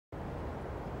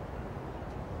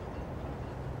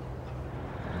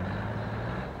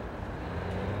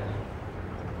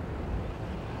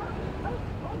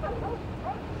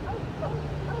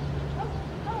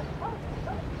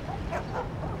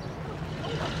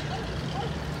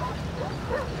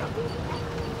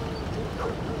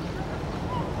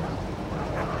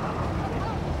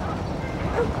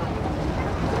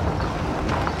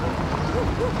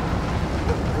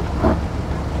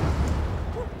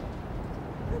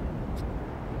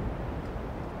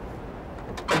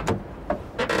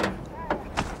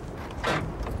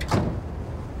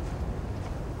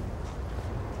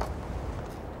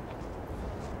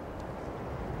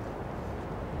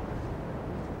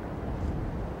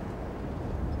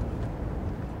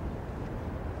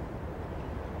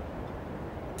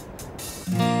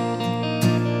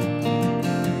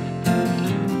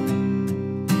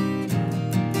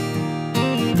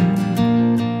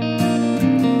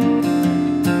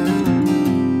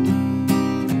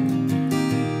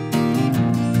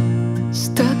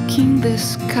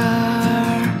this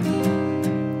car,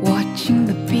 watching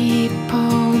the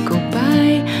people go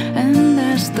by, and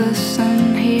as the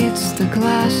sun hits the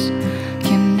glass,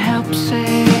 can't help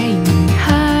saying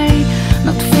hi.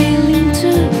 Not feeling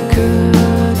too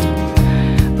good,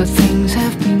 but things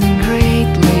have been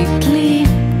great lately.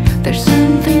 There's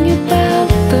something about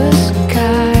the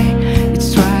sky,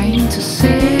 it's trying to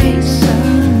say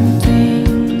something.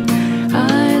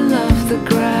 I love the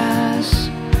grass,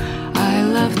 I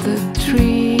love the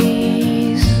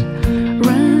trees,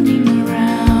 running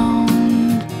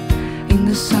around in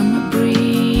the summer breeze.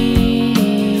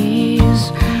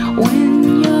 When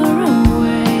you're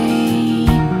away,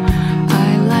 I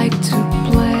like to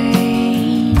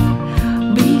play,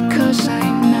 because I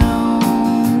know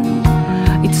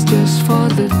it's just for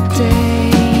the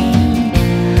day.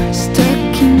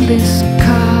 Stuck in this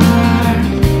car,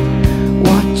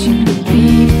 watching the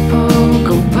people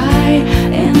go by,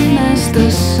 and as the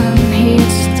sun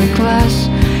hits the glass,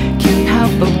 can't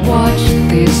help but watch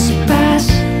this pass.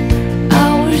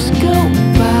 Hours go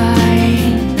by,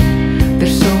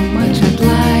 there's so much I'd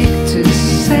like to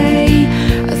say.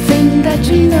 I think that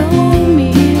you know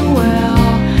me well,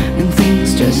 and things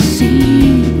just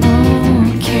seem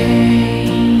okay.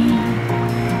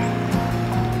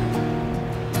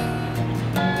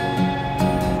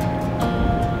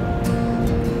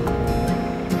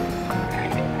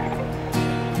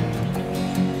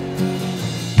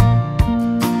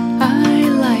 I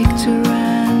like to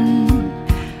run,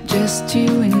 just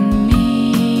you and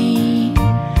me,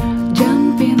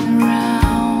 jumping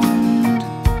around,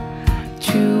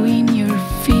 chewing your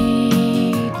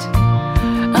feet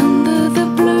under the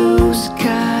blue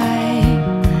sky.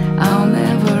 I'll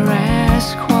never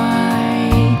ask why.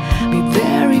 Be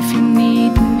there if you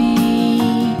need me,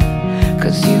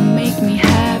 'cause you make me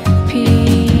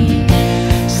happy.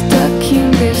 Stuck in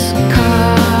this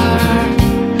car,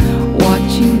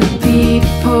 watching the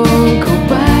people go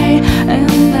by,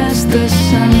 and as the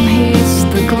sun hits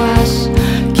the glass,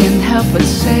 can't help but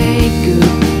say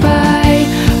goodbye.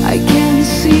 I can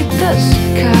see the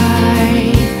sky,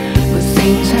 but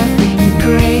things have been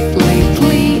great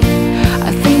lately.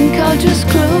 I think I'll just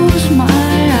close